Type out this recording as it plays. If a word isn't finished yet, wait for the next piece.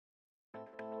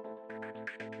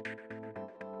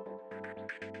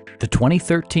the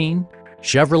 2013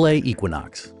 Chevrolet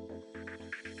Equinox.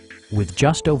 With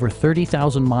just over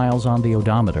 30,000 miles on the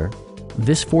odometer,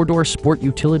 this four-door sport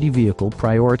utility vehicle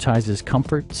prioritizes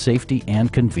comfort, safety,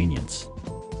 and convenience.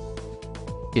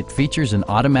 It features an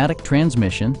automatic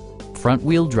transmission,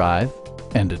 front-wheel drive,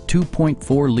 and a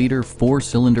 2.4-liter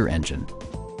four-cylinder engine.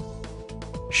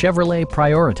 Chevrolet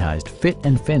prioritized fit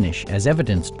and finish as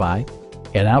evidenced by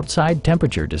an outside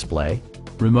temperature display,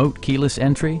 remote keyless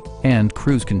entry, and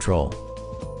cruise control.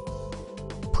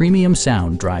 Premium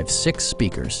sound drives 6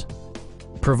 speakers,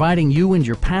 providing you and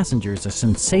your passengers a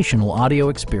sensational audio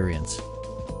experience.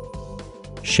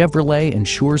 Chevrolet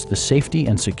ensures the safety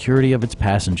and security of its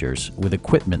passengers with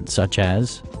equipment such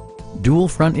as dual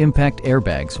front impact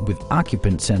airbags with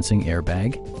occupant sensing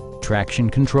airbag, traction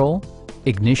control,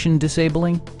 ignition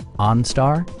disabling,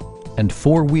 OnStar, and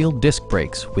 4-wheel disc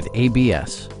brakes with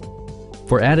ABS.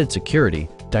 For added security,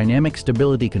 dynamic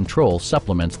stability control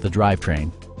supplements the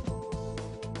drivetrain.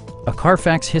 A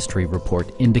Carfax history report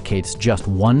indicates just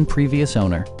one previous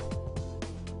owner.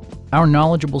 Our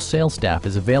knowledgeable sales staff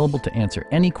is available to answer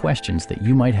any questions that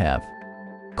you might have.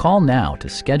 Call now to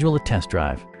schedule a test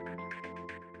drive.